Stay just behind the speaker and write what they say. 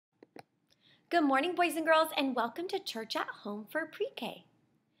Good morning, boys and girls, and welcome to Church at Home for Pre-K.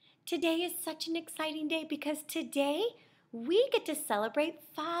 Today is such an exciting day because today we get to celebrate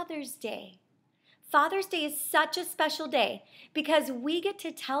Father's Day. Father's Day is such a special day because we get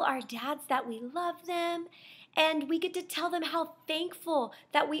to tell our dads that we love them, and we get to tell them how thankful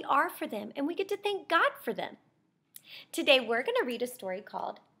that we are for them, and we get to thank God for them. Today we're going to read a story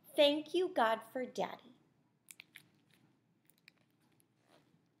called Thank You, God, for Daddy.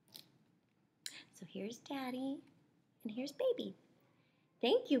 So here's Daddy, and here's Baby.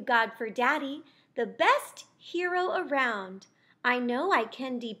 Thank you, God, for Daddy, the best hero around. I know I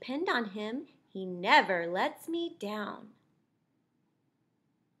can depend on him. He never lets me down.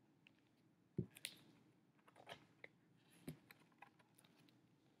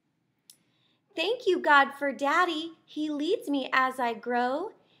 Thank you, God, for Daddy. He leads me as I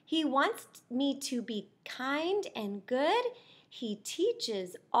grow. He wants me to be kind and good. He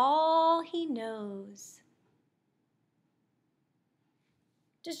teaches all he knows.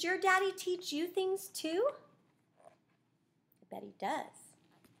 Does your daddy teach you things too? I bet he does.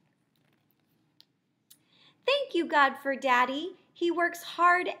 Thank you, God, for Daddy. He works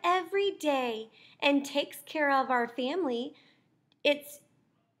hard every day and takes care of our family. It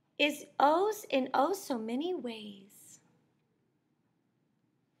is in so many ways.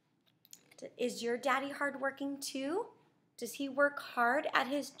 Is your daddy hardworking too? Does he work hard at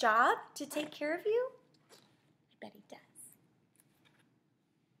his job to take care of you? I bet he does.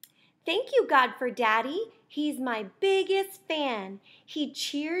 Thank you, God, for Daddy. He's my biggest fan. He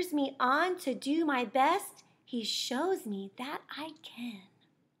cheers me on to do my best. He shows me that I can.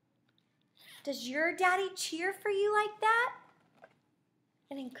 Does your daddy cheer for you like that?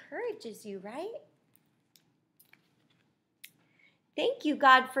 It encourages you, right? Thank you,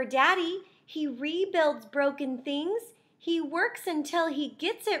 God, for Daddy. He rebuilds broken things. He works until he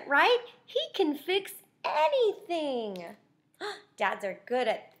gets it right. He can fix anything. Dads are good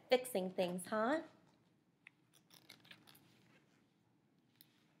at fixing things, huh?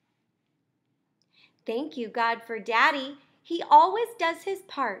 Thank you, God, for Daddy. He always does his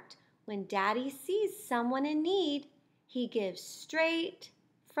part. When Daddy sees someone in need, he gives straight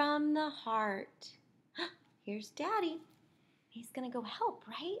from the heart. Here's Daddy. He's going to go help,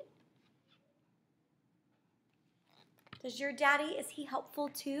 right? Does your daddy, is he helpful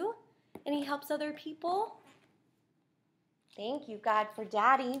too? And he helps other people? Thank you, God, for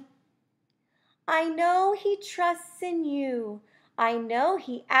Daddy. I know he trusts in you. I know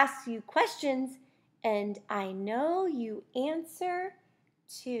he asks you questions, and I know you answer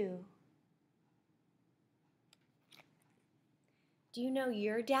too. Do you know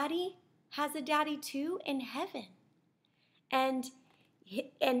your daddy has a daddy too in heaven? And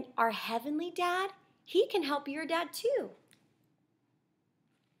our heavenly dad, he can help your dad too.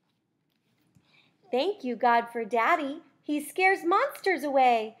 Thank you, God, for Daddy. He scares monsters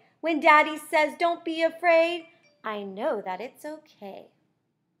away. When Daddy says, don't be afraid, I know that it's okay.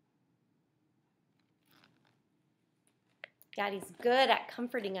 Daddy's good at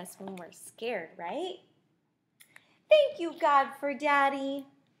comforting us when we're scared, right? Thank you, God, for Daddy.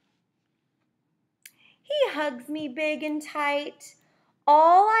 He hugs me big and tight.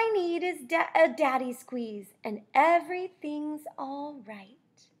 All I need is a daddy squeeze, and everything's all right.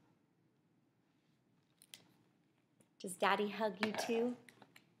 Does Daddy hug you too?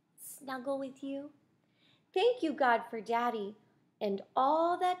 Snuggle with you? Thank you, God, for Daddy and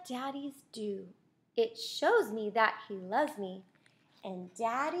all that daddies do. It shows me that he loves me. And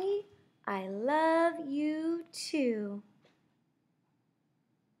Daddy, I love you too.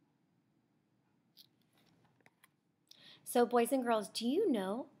 So, boys and girls, do you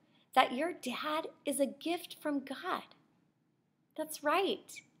know that your dad is a gift from God? That's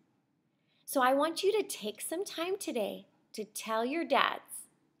right. So I want you to take some time today to tell your dads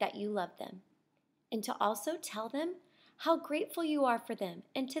that you love them and to also tell them how grateful you are for them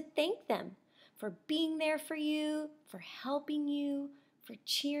and to thank them for being there for you, for helping you, for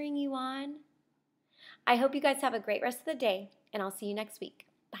cheering you on. I hope you guys have a great rest of the day, and I'll see you next week.